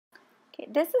Okay,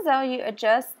 this is how you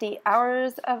adjust the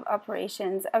hours of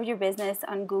operations of your business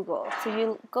on Google. So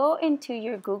you go into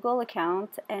your Google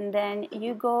account and then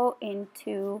you go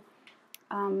into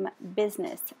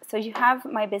business. So you have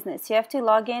My Business. You have to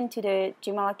log in to the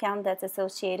Gmail account that's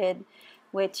associated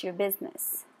with your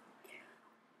business.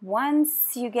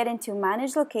 Once you get into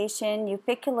Manage Location, you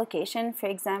pick a location. For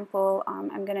example,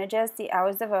 I'm going to adjust the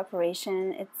hours of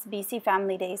operation. It's BC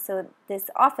Family Day, so this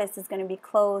office is going to be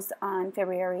closed on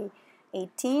February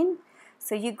 18.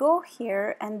 So you go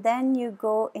here and then you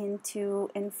go into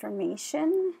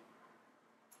Information.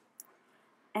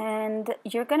 And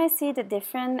you're going to see the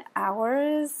different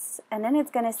hours, and then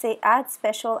it's going to say Add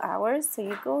Special Hours. So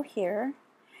you go here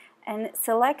and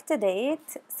select the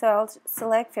date. So I'll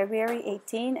select February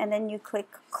 18, and then you click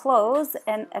Close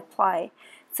and Apply.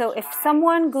 So if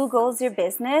someone Googles your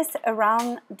business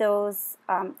around those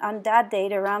on that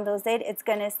date, around those dates, it's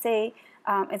going to say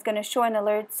it's going to show an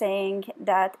alert saying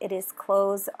that it is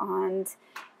closed on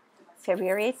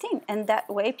February 18th, and that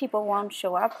way people won't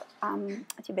show up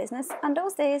at your business on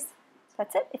those days.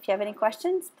 That's it. If you have any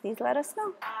questions, please let us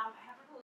know.